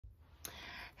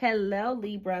Hello,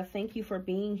 Libra. Thank you for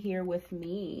being here with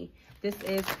me. This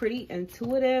is Pretty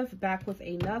Intuitive, back with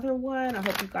another one. I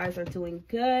hope you guys are doing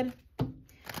good.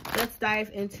 Let's dive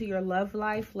into your love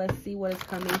life. Let's see what is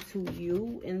coming to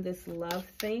you in this love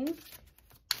thing.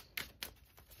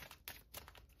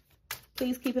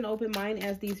 Please keep an open mind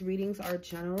as these readings are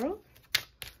general.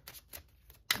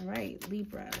 All right,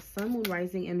 Libra, Sun, Moon,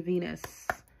 Rising, and Venus.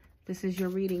 This is your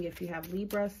reading if you have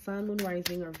Libra, Sun, Moon,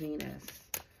 Rising, or Venus.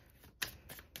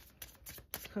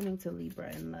 It's coming to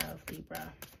Libra in love, Libra.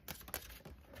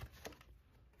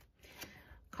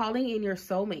 Calling in your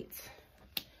soulmate.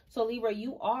 So Libra,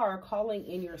 you are calling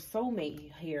in your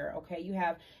soulmate here, okay? You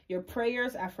have your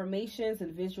prayers, affirmations,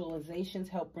 and visualizations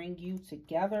help bring you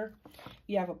together.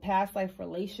 You have a past life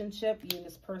relationship. You and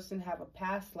this person have a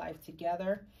past life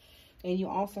together. And you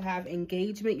also have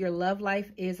engagement. Your love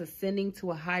life is ascending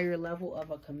to a higher level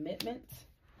of a commitment.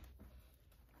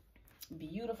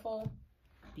 Beautiful,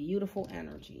 beautiful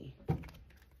energy. All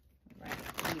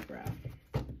right, Libra.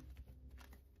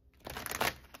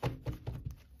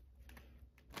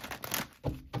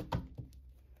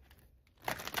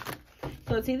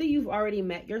 So it's either you've already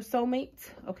met your soulmate,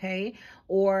 okay,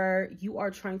 or you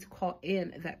are trying to call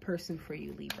in that person for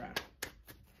you, Libra.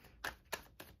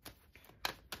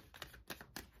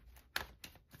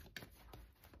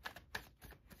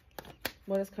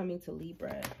 What is coming to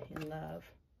Libra in love?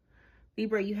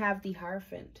 Libra, you have the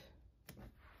Hierophant.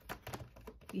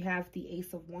 You have the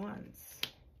Ace of Wands.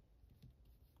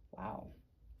 Wow.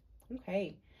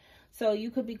 Okay. So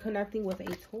you could be connecting with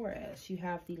a Taurus. You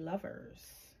have the Lovers.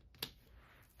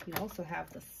 You also have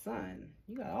the Sun.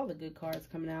 You got all the good cards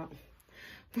coming out.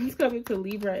 What's coming to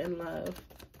Libra in love?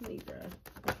 Libra.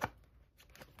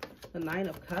 The Nine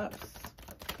of Cups.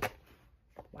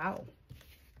 Wow.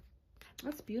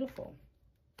 That's beautiful.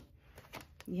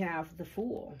 You have the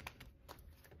Fool.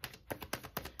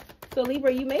 So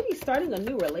Libra, you may be starting a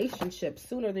new relationship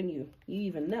sooner than you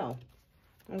even know.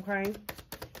 Okay?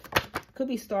 Could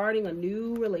be starting a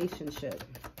new relationship.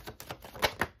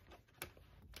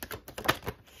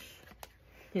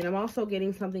 And I'm also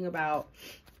getting something about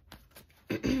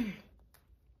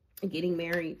getting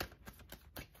married.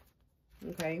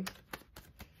 Okay?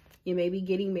 You may be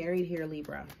getting married here,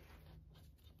 Libra.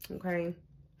 Okay?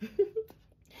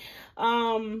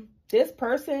 This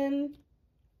person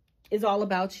is all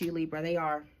about you, Libra. They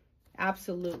are.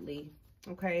 Absolutely.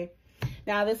 Okay?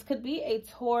 Now, this could be a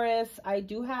Taurus. I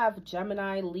do have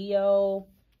Gemini, Leo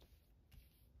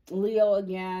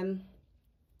again,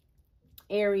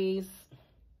 Aries,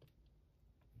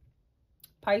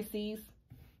 Pisces,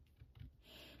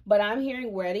 but I'm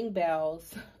hearing wedding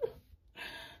bells.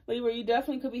 Libra, you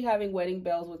definitely could be having wedding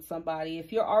bells with somebody.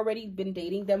 If you're already been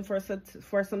dating them for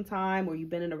some time, or you've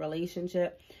been in a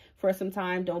relationship for some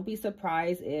time, don't be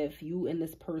surprised if you and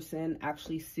this person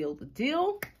actually seal the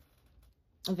deal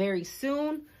very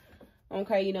soon.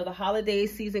 Okay, you know, the holiday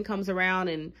season comes around,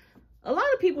 and a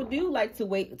lot of people do like to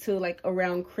wait until like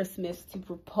around Christmas to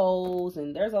propose,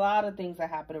 and there's a lot of things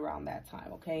that happen around that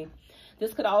time, okay?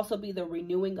 This could also be the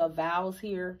renewing of vows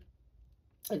here.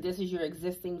 If this is your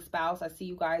existing spouse, I see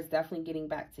you guys definitely getting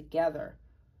back together.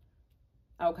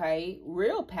 Okay,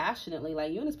 real passionately,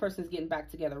 like you and this person is getting back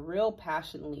together real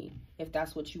passionately, if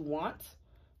that's what you want.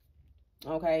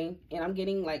 Okay, and I'm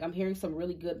getting like, I'm hearing some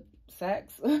really good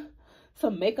sex,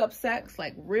 some makeup sex,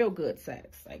 like real good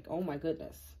sex, like, oh my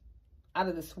goodness, out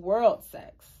of this world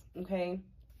sex. Okay.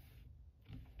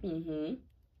 The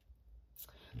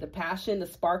passion, the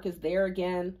spark is there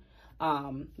again.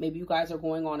 Maybe you guys are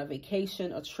going on a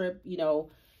vacation, a trip, you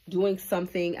know, doing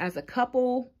something as a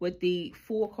couple with the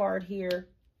Fool card here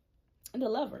and the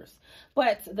Lovers.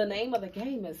 But the name of the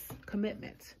game is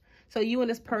commitment. So you and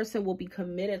this person will be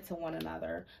committed to one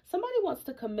another. Somebody wants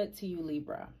to commit to you,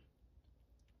 Libra.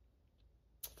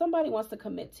 Somebody wants to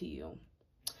commit to you.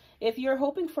 If you're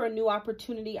hoping for a new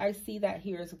opportunity, I see that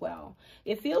here as well.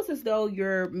 It feels as though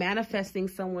you're manifesting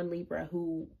someone, Libra,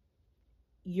 who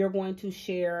you're going to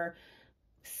share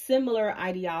similar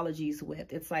ideologies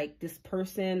with. It's like this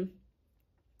person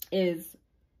is,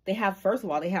 they have, first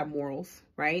of all, they have morals,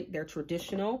 right? They're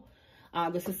traditional.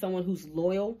 This is someone who's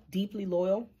loyal, deeply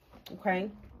loyal,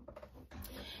 okay?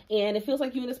 And it feels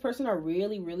like you and this person are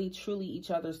really, really, truly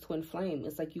each other's twin flame.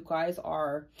 It's like you guys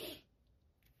are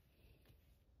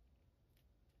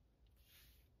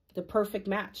the perfect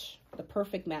match, the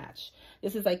perfect match.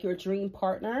 This is like your dream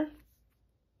partner.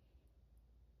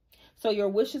 So your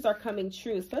wishes are coming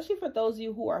true, especially for those of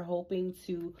you who are hoping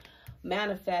to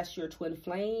manifest your twin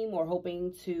flame or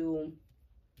hoping to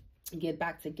get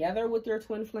back together with your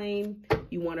twin flame.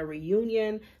 You want a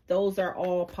reunion. Those are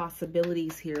all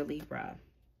possibilities here, Libra.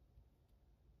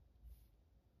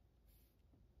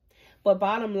 But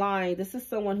bottom line, this is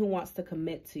someone who wants to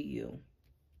commit to you.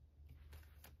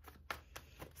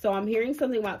 So I'm hearing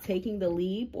something about taking the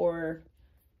leap or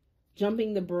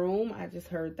jumping the broom. I just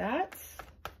heard that.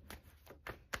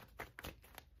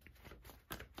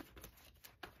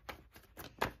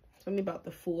 Something about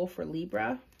the Fool for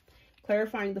Libra.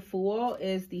 Clarifying the Fool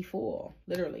is the Fool,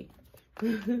 literally.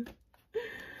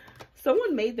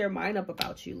 Someone made their mind up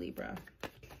about you, Libra.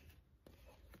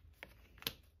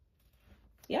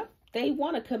 Yep, they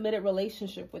want a committed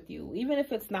relationship with you. Even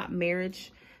if it's not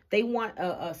marriage, they want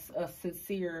a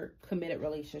sincere, committed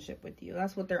relationship with you.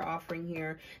 That's what they're offering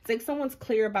here. It's like someone's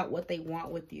clear about what they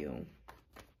want with you.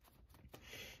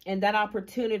 And that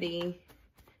opportunity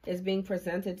is being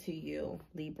presented to you,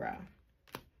 Libra.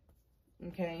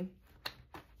 Okay.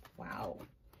 Wow.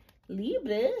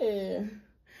 Libra.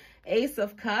 Ace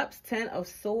of Cups, 10 of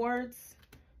Swords.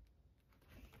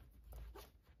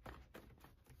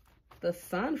 The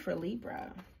Sun for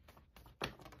Libra.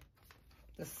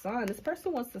 The Sun. This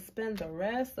person wants to spend the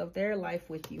rest of their life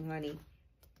with you, honey.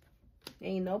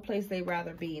 Ain't no place they'd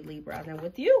rather be, Libra, than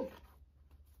with you.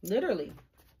 Literally.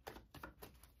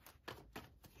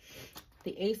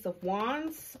 The Ace of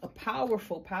Wands. A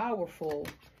powerful, powerful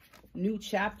new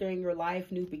chapter in your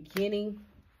life. New beginning.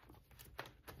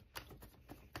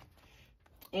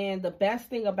 And the best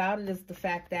thing about it is the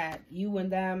fact that you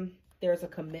and them, there's a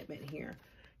commitment here.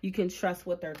 You can trust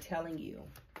what they're telling you.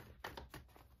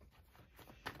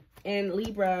 And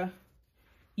Libra,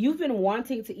 you've been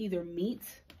wanting to either meet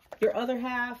your other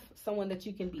half, someone that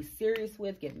you can be serious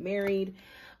with, get married,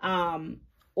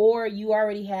 or you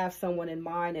already have someone in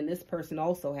mind and this person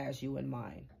also has you in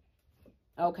mind.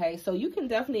 Okay, so you can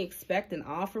definitely expect an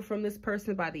offer from this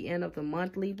person by the end of the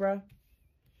month, Libra.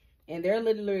 And they're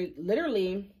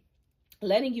literally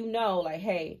letting you know, like,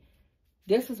 hey,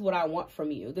 this is what I want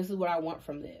from you. This is what I want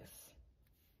from this.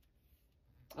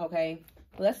 Okay,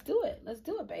 let's do it. Let's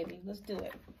do it, baby. Let's do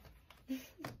it.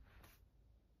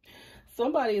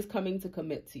 Somebody is coming to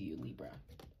commit to you, Libra.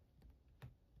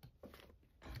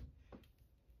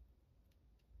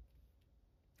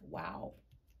 Wow.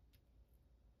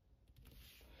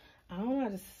 I don't know. I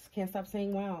just can't stop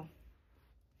saying wow.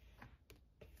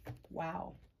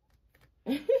 Wow.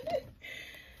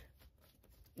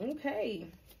 Okay.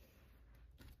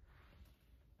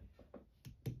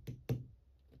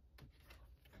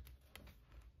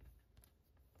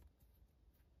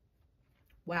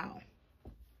 Wow.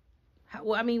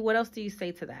 Well, I mean, what else do you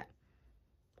say to that?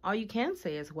 All you can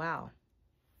say is wow.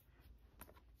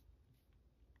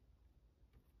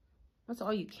 That's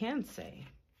all you can say.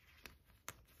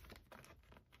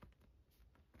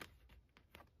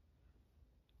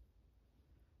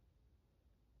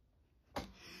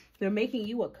 They're making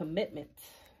you a commitment.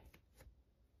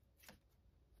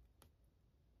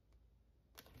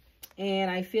 And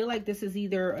I feel like this is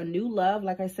either a new love,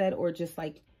 like I said, or just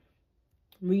like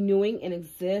renewing an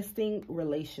existing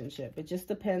relationship. It just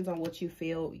depends on what you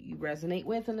feel you resonate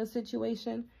with in the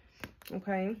situation.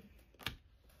 Okay.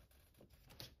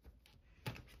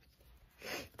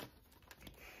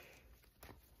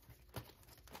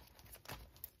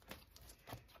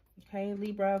 Okay,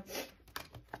 Libra.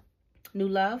 New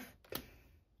love.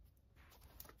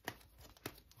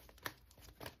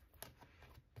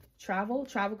 Travel.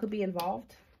 Travel could be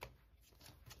involved.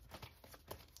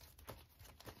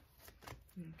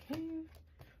 Okay.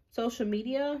 Social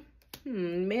media.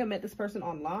 May have met this person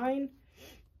online.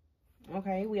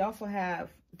 Okay. We also have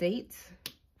dates.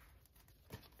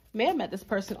 May have met this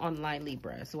person online,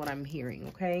 Libra, is what I'm hearing.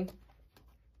 Okay.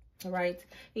 All right.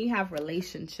 And you have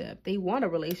relationship. They want a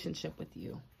relationship with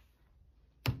you.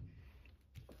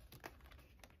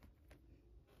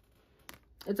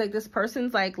 It's like this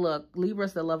person's like, look,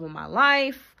 Libra's the love of my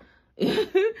life.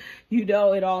 You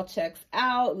know, it all checks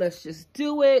out. Let's just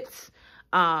do it.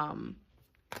 They're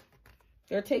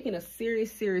taking a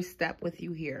serious, serious step with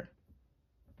you here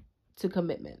to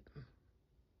commitment.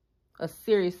 A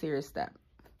serious, serious step.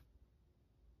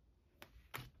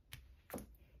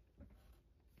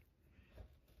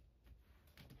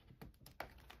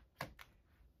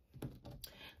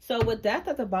 So with death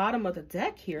at the bottom of the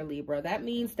deck here, Libra, that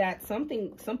means that some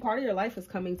part of your life is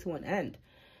coming to an end.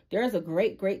 There is a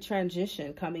great, great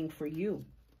transition coming for you.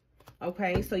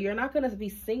 Okay, so you're not going to be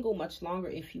single much longer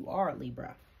if you are,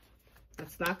 Libra.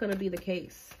 That's not going to be the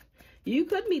case. You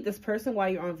could meet this person while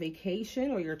you're on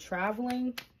vacation or you're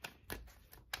traveling.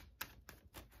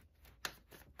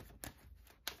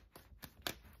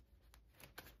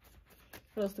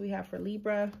 What else do we have for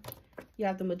Libra? You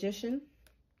have the Magician.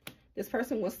 This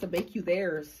person wants to make you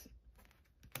theirs.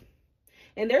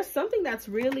 And there's something that's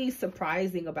really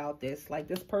surprising about this. Like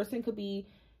this person could be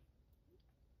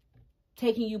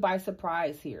taking you by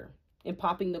surprise here and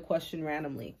popping the question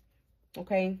randomly.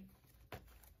 Okay?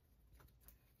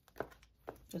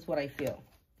 That's what I feel.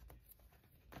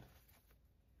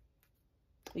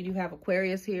 We do have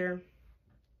Aquarius here.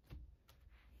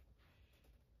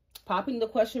 Popping the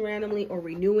question randomly, or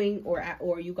renewing,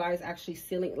 or you guys actually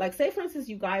sealing. Like, say for instance,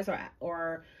 you guys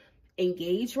are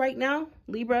engaged right now,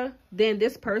 Libra, then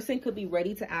this person could be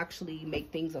ready to actually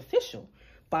make things official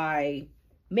by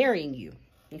marrying you.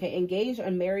 Okay, engaged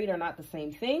and married are not the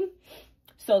same thing.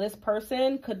 So this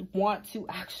person could want to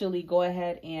actually go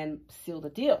ahead and seal the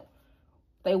deal.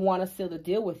 They want to seal the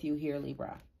deal with you here,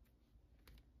 Libra.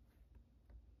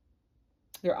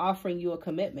 They're offering you a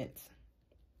commitment.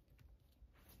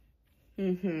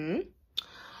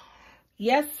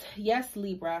 Yes, yes,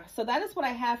 Libra. So that is what I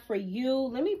have for you.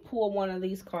 Let me pull one of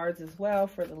these cards as well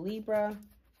for the Libra.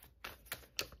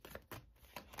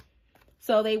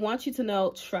 So they want you to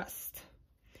know trust.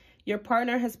 Your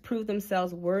partner has proved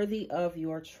themselves worthy of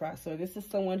your trust. So this is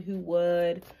someone who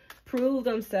would prove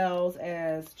themselves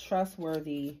as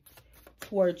trustworthy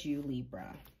towards you,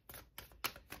 Libra.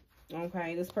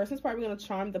 Okay, this person's probably going to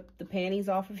charm the panties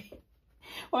off of you.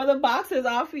 Or the boxes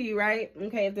off of you, right?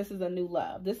 Okay, if this is a new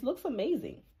love. This looks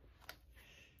amazing.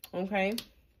 Okay.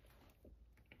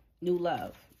 New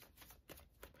love.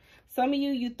 Some of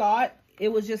you thought it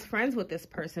was just friends with this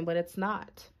person, but it's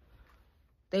not.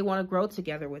 They want to grow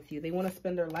together with you. They want to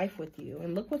spend their life with you.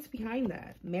 And look what's behind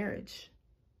that. Marriage.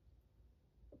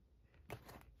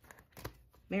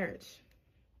 Marriage.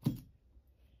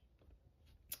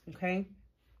 Okay.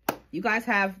 You guys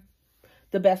have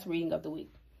the best reading of the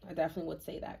week. I definitely would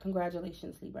say that.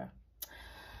 Congratulations, Libra.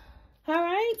 All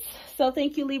right. So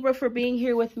thank you, Libra, for being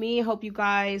here with me. I hope you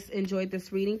guys enjoyed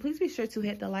this reading. Please be sure to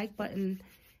hit the like button,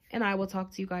 and I will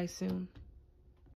talk to you guys soon.